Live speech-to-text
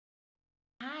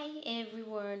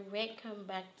Everyone, welcome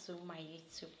back to my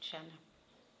YouTube channel.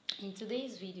 In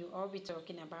today's video, I'll be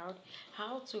talking about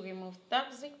how to remove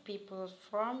toxic people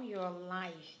from your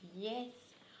life. Yes,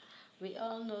 we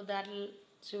all know that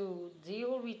to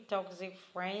deal with toxic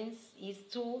friends is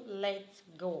to let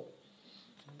go.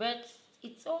 But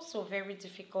it's also very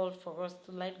difficult for us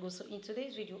to let go. So in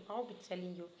today's video, I'll be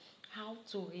telling you how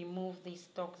to remove these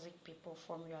toxic people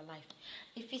from your life.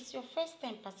 If it's your first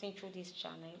time passing through this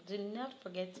channel, do not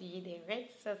forget to hit the red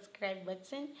subscribe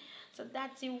button so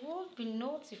that you will be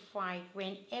notified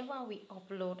whenever we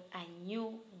upload a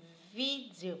new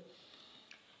video.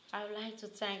 I would like to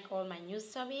thank all my new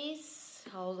subbies,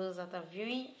 all those that are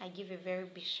viewing. I give a very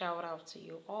big shout out to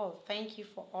you all. Thank you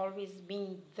for always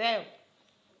being there.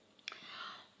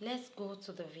 Let's go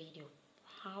to the video.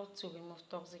 How to remove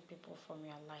toxic people from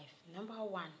your life. Number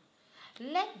one,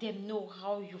 let them know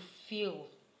how you feel.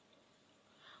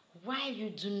 Why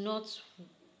you do not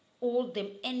owe them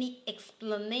any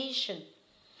explanation.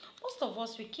 Most of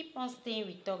us, we keep on staying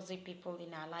with toxic people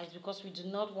in our lives because we do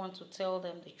not want to tell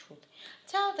them the truth.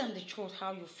 Tell them the truth,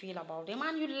 how you feel about them,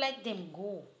 and you let them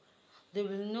go. They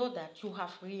will know that you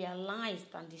have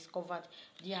realized and discovered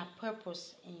their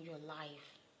purpose in your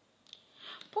life.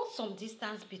 Put some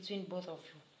distance between both of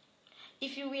you.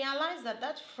 If you realize that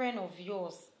that friend of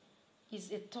yours is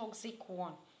a toxic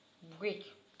one,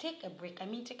 take a break.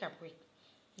 Take a break.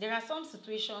 There are some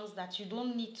situations that you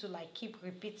don't need to keep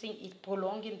repeating it,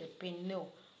 prolonging the pain. No,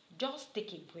 just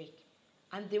take a break,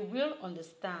 and they will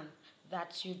understand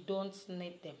that you don't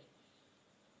need them.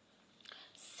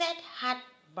 Set hard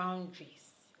boundaries.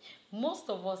 Most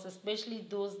of us, especially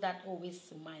those that always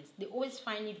smile, they always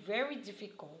find it very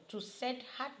difficult to set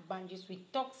hard boundaries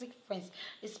with toxic friends,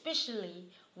 especially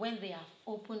when they have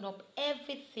opened up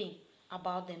everything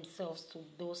about themselves to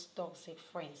those toxic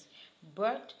friends.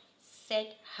 But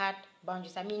set hard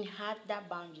boundaries. Harder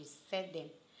boundaries. Set them.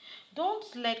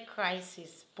 Don't let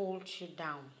crisis pull you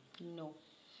down. No.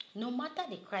 No matter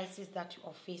the crisis that you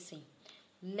are facing,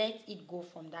 let it go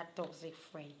from that toxic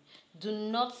friend. Do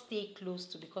not stay close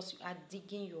to because you are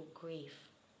digging your grave.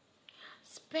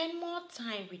 Spend more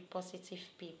time with positive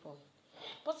people.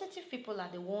 Positive people are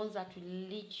the ones that will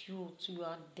lead you to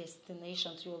your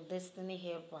destination, to your destiny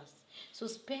helpers. So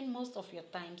spend most of your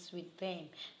times with them.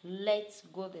 Let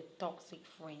go the toxic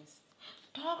friends.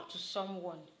 Talk to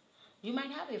someone. You might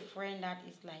have a friend that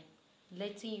is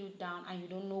letting you down and you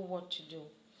don't know what to do.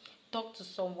 Talk to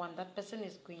someone. That person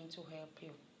is going to help you.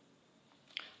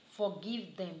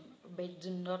 Forgive them, but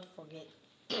do not forget.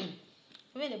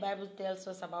 Even the Bible tells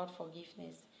us about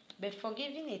forgiveness. But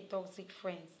forgiving a toxic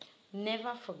friend,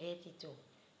 never forget it all.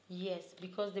 Yes,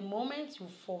 because the moment you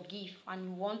forgive and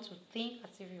you want to think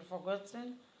as if you've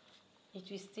forgotten, it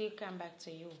will still come back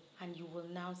to you. And you will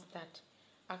now start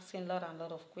asking a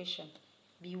lot of questions.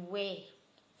 Beware,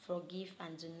 forgive,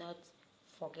 and do not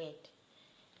forget.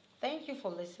 Thank you for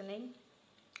listening.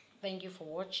 Thank you for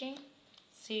watching.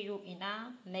 See you in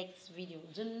our next video.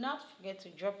 Do not forget to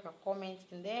drop your comments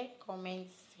in the comment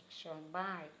section.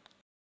 Bye.